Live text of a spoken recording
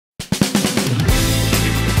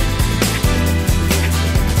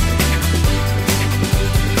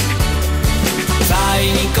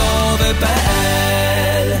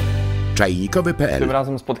Czajnikowy.pl. Tym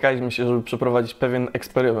razem spotkaliśmy się, żeby przeprowadzić pewien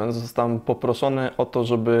eksperyment. Zostałem poproszony o to,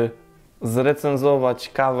 żeby zrecenzować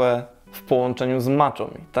kawę w połączeniu z matchą.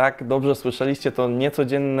 Tak, dobrze słyszeliście, to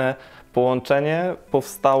niecodzienne połączenie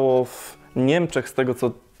powstało w Niemczech, z tego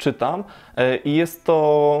co czytam, i jest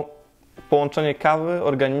to połączenie kawy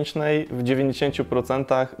organicznej w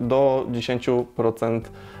 90% do 10%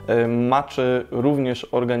 matchy również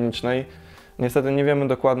organicznej. Niestety nie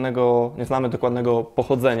znamy dokładnego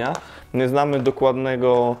pochodzenia, nie znamy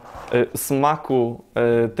dokładnego smaku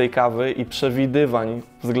tej kawy i przewidywań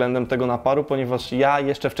względem tego naparu, ponieważ ja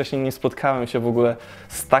jeszcze wcześniej nie spotkałem się w ogóle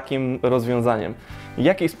z takim rozwiązaniem. W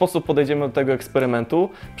jaki sposób podejdziemy do tego eksperymentu?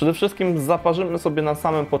 Przede wszystkim zaparzymy sobie na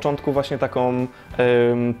samym początku właśnie taką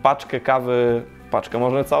paczkę kawy,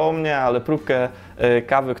 może nie całą nie, ale próbkę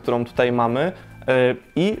kawy, którą tutaj mamy,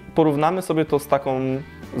 i porównamy sobie to z taką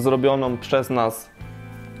zrobioną przez nas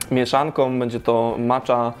mieszanką. Będzie to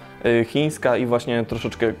matcha chińska i właśnie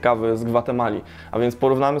troszeczkę kawy z Gwatemali. A więc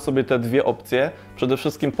porównamy sobie te dwie opcje, przede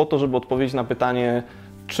wszystkim po to, żeby odpowiedzieć na pytanie,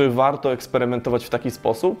 czy warto eksperymentować w taki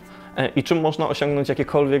sposób i czy można osiągnąć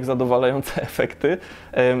jakiekolwiek zadowalające efekty.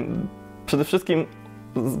 Przede wszystkim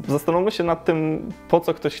zastanówmy się nad tym, po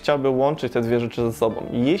co ktoś chciałby łączyć te dwie rzeczy ze sobą.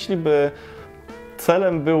 Jeśli by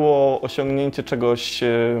celem było osiągnięcie czegoś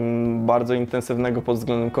bardzo intensywnego pod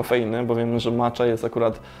względem kofeiny, bo wiemy, że matcha jest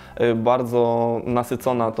akurat bardzo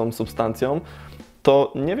nasycona tą substancją,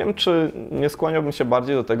 to nie wiem, czy nie skłaniałbym się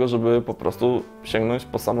bardziej do tego, żeby po prostu sięgnąć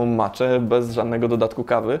po samą matchę bez żadnego dodatku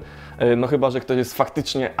kawy. No chyba że ktoś jest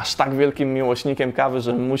faktycznie aż tak wielkim miłośnikiem kawy,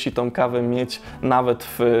 że musi tą kawę mieć nawet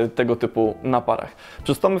w tego typu naparach.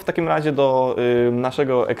 Przystąpmy w takim razie do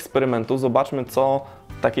naszego eksperymentu. Zobaczmy, co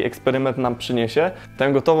taki eksperyment nam przyniesie.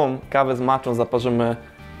 Tę gotową kawę z matchą zaparzymy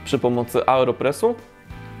przy pomocy aeropressu.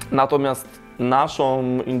 Natomiast naszą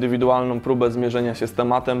indywidualną próbę zmierzenia się z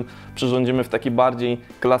tematem przyrządzimy w taki bardziej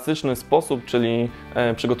klasyczny sposób, czyli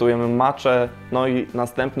przygotujemy matchę, no i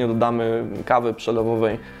następnie dodamy kawy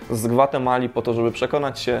przelewowej z Gwatemali po to, żeby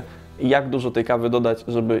przekonać się, jak dużo tej kawy dodać,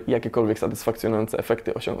 żeby jakiekolwiek satysfakcjonujące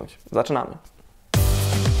efekty osiągnąć. Zaczynamy!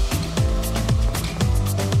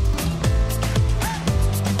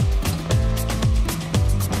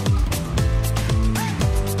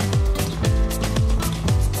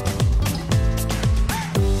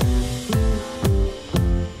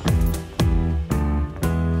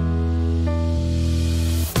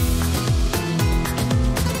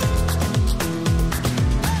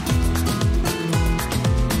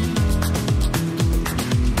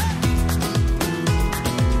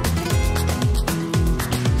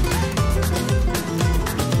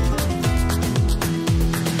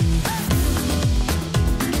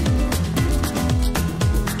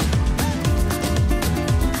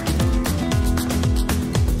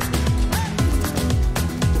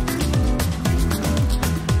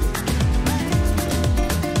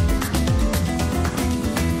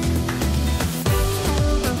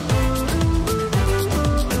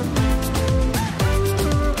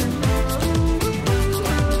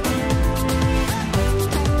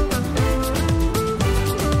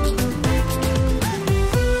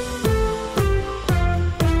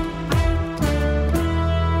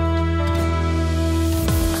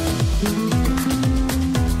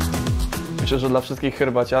 Myślę, że dla wszystkich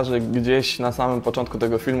herbaciarzy gdzieś na samym początku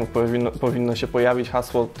tego filmu powinno się pojawić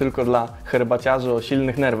hasło tylko dla herbaciarzy o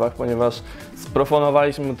silnych nerwach, ponieważ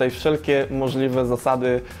sproponowaliśmy tutaj wszelkie możliwe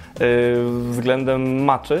zasady względem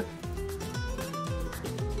matchy.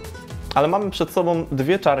 Ale mamy przed sobą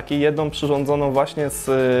dwie czarki, jedną przyrządzoną właśnie z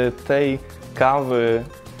tej kawy,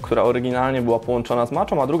 która oryginalnie była połączona z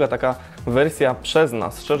matchą, a druga taka wersja przez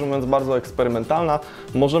nas, szczerze mówiąc bardzo eksperymentalna.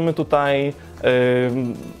 Możemy tutaj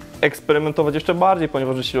eksperymentować jeszcze bardziej,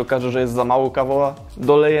 ponieważ jeśli okaże, że jest za mało kawowa,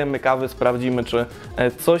 dolejemy kawy, sprawdzimy, czy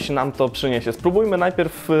coś nam to przyniesie. Spróbujmy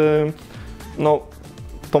najpierw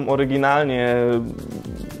tą oryginalnie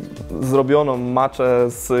zrobioną matchę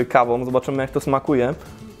z kawą, zobaczymy, jak to smakuje.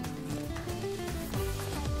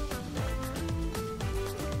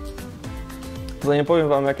 Nie powiem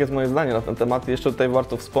Wam, jakie jest moje zdanie na ten temat. Jeszcze tutaj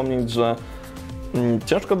warto wspomnieć, że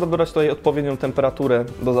ciężko dobrać tutaj odpowiednią temperaturę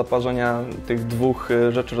do zaparzenia tych dwóch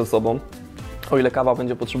rzeczy ze sobą. O ile kawa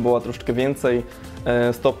będzie potrzebowała troszeczkę więcej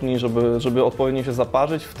stopni, żeby odpowiednio się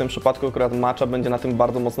zaparzyć, w tym przypadku akurat matcha będzie na tym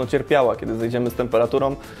bardzo mocno cierpiała. Kiedy zejdziemy z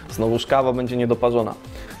temperaturą, znowuż kawa będzie niedoparzona.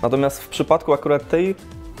 Natomiast w przypadku akurat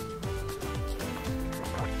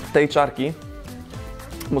tej czarki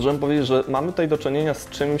możemy powiedzieć, że mamy tutaj do czynienia z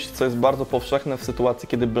czymś, co jest bardzo powszechne w sytuacji,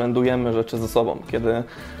 kiedy blendujemy rzeczy ze sobą. Kiedy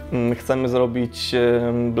chcemy zrobić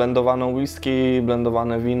blendowaną whisky,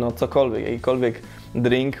 blendowane wino, cokolwiek, jakikolwiek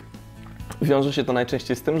drink, wiąże się to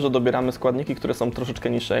najczęściej z tym, że dobieramy składniki, które są troszeczkę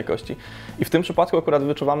niższej jakości. I w tym przypadku akurat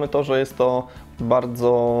wyczuwamy to, że jest to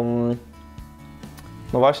bardzo,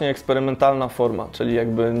 no właśnie, eksperymentalna forma, czyli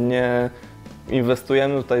jakby nie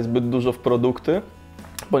inwestujemy tutaj zbyt dużo w produkty,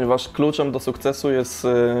 ponieważ kluczem do sukcesu jest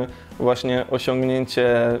właśnie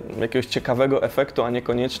osiągnięcie jakiegoś ciekawego efektu, a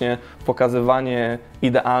niekoniecznie pokazywanie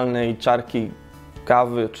idealnej czarki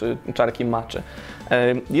kawy czy czarki matchy.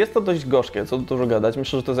 Jest to dość gorzkie, co dużo gadać.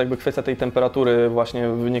 Myślę, że to jest jakby kwestia tej temperatury właśnie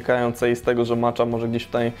wynikającej z tego, że matcha może gdzieś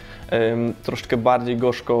tutaj troszeczkę bardziej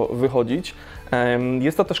gorzko wychodzić.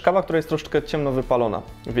 Jest to też kawa, która jest troszeczkę ciemno wypalona,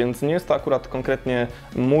 więc nie jest to akurat konkretnie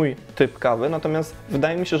mój typ kawy, natomiast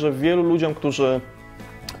wydaje mi się, że wielu ludziom, którzy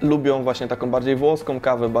lubią właśnie taką bardziej włoską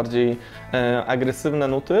kawę, bardziej agresywne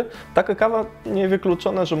nuty, taka kawa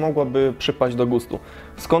niewykluczone, że mogłaby przypaść do gustu.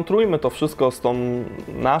 Skontrujmy to wszystko z tą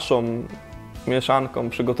naszą mieszanką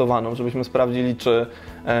przygotowaną, żebyśmy sprawdzili,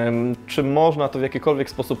 czy można to w jakikolwiek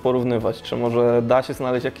sposób porównywać, czy może da się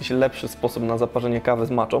znaleźć jakiś lepszy sposób na zaparzenie kawy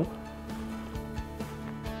z matchą.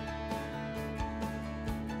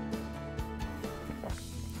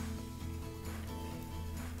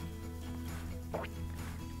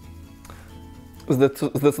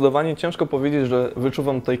 Zdecydowanie ciężko powiedzieć, że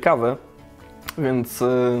wyczuwam tutaj kawę, więc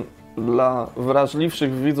dla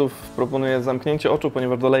wrażliwszych widzów proponuję zamknięcie oczu,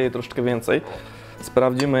 ponieważ doleję troszeczkę więcej.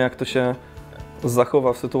 Sprawdzimy, jak to się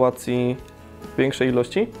zachowa w sytuacji większej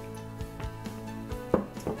ilości.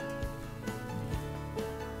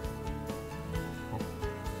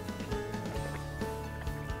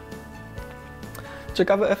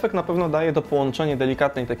 Ciekawy efekt na pewno daje to połączenie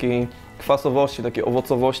delikatnej takiej kwasowości, takiej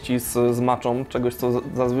owocowości z matchą, czegoś, co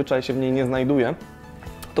zazwyczaj się w niej nie znajduje.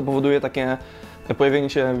 To powoduje takie pojawienie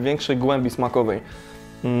się większej głębi smakowej.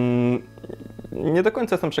 Nie do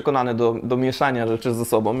końca jestem przekonany do mieszania rzeczy ze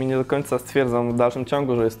sobą i nie do końca stwierdzam w dalszym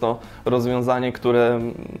ciągu, że jest to rozwiązanie, które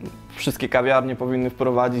wszystkie kawiarnie powinny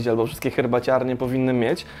wprowadzić albo wszystkie herbaciarnie powinny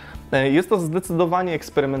mieć. Jest to zdecydowanie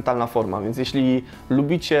eksperymentalna forma, więc jeśli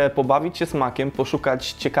lubicie pobawić się smakiem,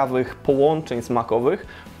 poszukać ciekawych połączeń smakowych,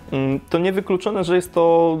 to niewykluczone, że jest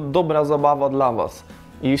to dobra zabawa dla Was.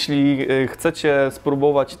 Jeśli chcecie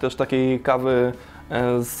spróbować też takiej kawy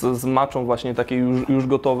z matchą właśnie takiej już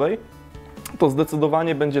gotowej, to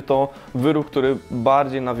zdecydowanie będzie to wyrób, który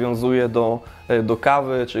bardziej nawiązuje do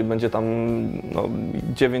kawy, czyli będzie tam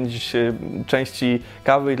 9 części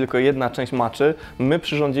kawy i tylko jedna część matchy. My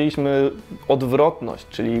przyrządziliśmy odwrotność,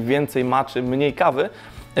 czyli więcej matchy, mniej kawy.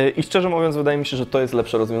 I szczerze mówiąc, wydaje mi się, że to jest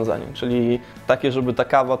lepsze rozwiązanie, czyli takie, żeby ta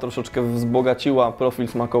kawa troszeczkę wzbogaciła profil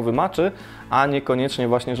smakowy matchy, a niekoniecznie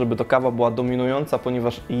właśnie, żeby to kawa była dominująca,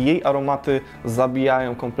 ponieważ jej aromaty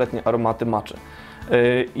zabijają kompletnie aromaty matchy.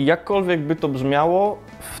 Jakkolwiek by to brzmiało,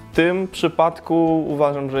 w tym przypadku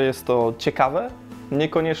uważam, że jest to ciekawe.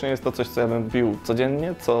 Niekoniecznie jest to coś, co ja bym pił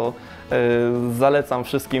codziennie, co zalecam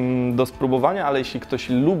wszystkim do spróbowania, ale jeśli ktoś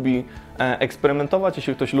lubi eksperymentować,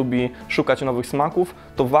 jeśli ktoś lubi szukać nowych smaków,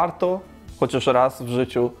 to warto chociaż raz w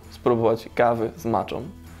życiu spróbować kawy z matchą.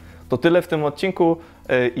 To tyle w tym odcinku.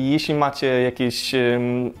 Jeśli macie jakieś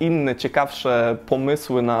inne, ciekawsze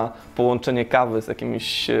pomysły na połączenie kawy z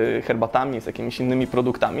jakimiś herbatami, z jakimiś innymi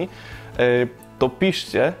produktami, to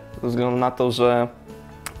piszcie, ze względu na to, że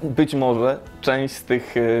być może część z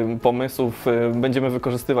tych pomysłów będziemy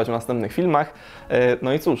wykorzystywać w następnych filmach.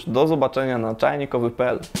 No i cóż, do zobaczenia na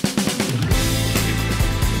Czajnikowy.pl.